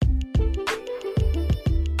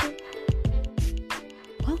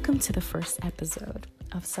Welcome to the first episode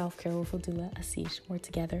of Self-Care with Odula Asish, where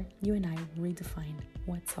together, you and I redefine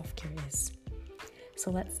what self-care is.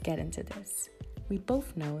 So let's get into this. We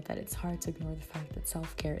both know that it's hard to ignore the fact that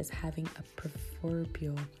self-care is having a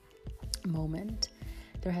proverbial moment.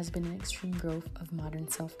 There has been an extreme growth of modern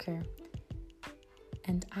self-care.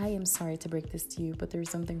 And I am sorry to break this to you, but there's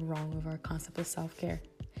something wrong with our concept of self-care.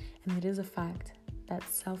 And it is a fact that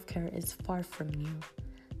self-care is far from new.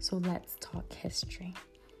 So let's talk history.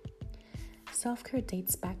 Self-care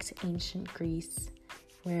dates back to ancient Greece,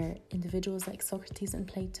 where individuals like Socrates and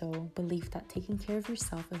Plato believed that taking care of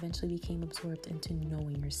yourself eventually became absorbed into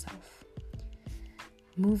knowing yourself.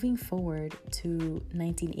 Moving forward to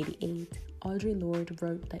 1988, Audre Lorde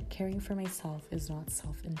wrote that caring for myself is not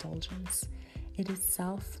self-indulgence. It is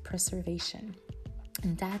self-preservation,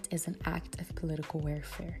 and that is an act of political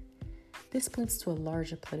warfare. This points to a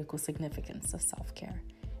larger political significance of self-care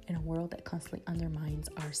in a world that constantly undermines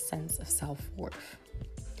our sense of self-worth.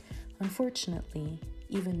 Unfortunately,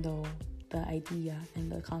 even though the idea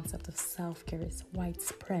and the concept of self-care is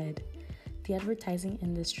widespread, the advertising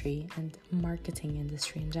industry and marketing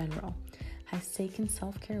industry in general has taken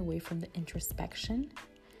self-care away from the introspection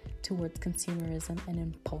towards consumerism and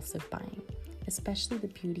impulsive buying, especially the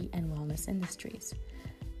beauty and wellness industries,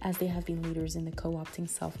 as they have been leaders in the co-opting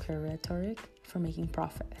self-care rhetoric for making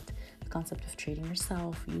profit. The concept of treating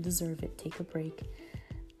yourself, you deserve it, take a break,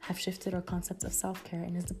 have shifted our concept of self-care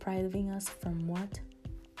and is depriving us from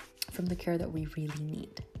the care that we really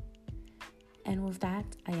need. And with that,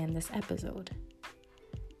 I end this episode.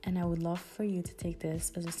 And I would love for you to take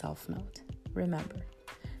this as a self-note. Remember,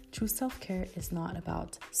 true self-care is not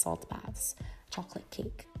about salt baths, chocolate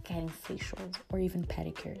cake, getting facials, or even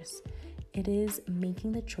pedicures. It is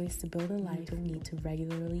making the choice to build a life you don't need to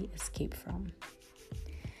regularly escape from.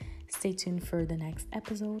 Stay tuned for the next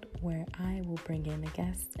episode where I will bring in a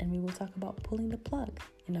guest and we will talk about pulling the plug.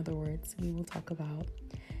 In other words, we will talk about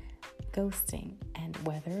ghosting and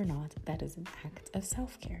whether or not that is an act of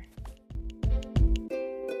self-care.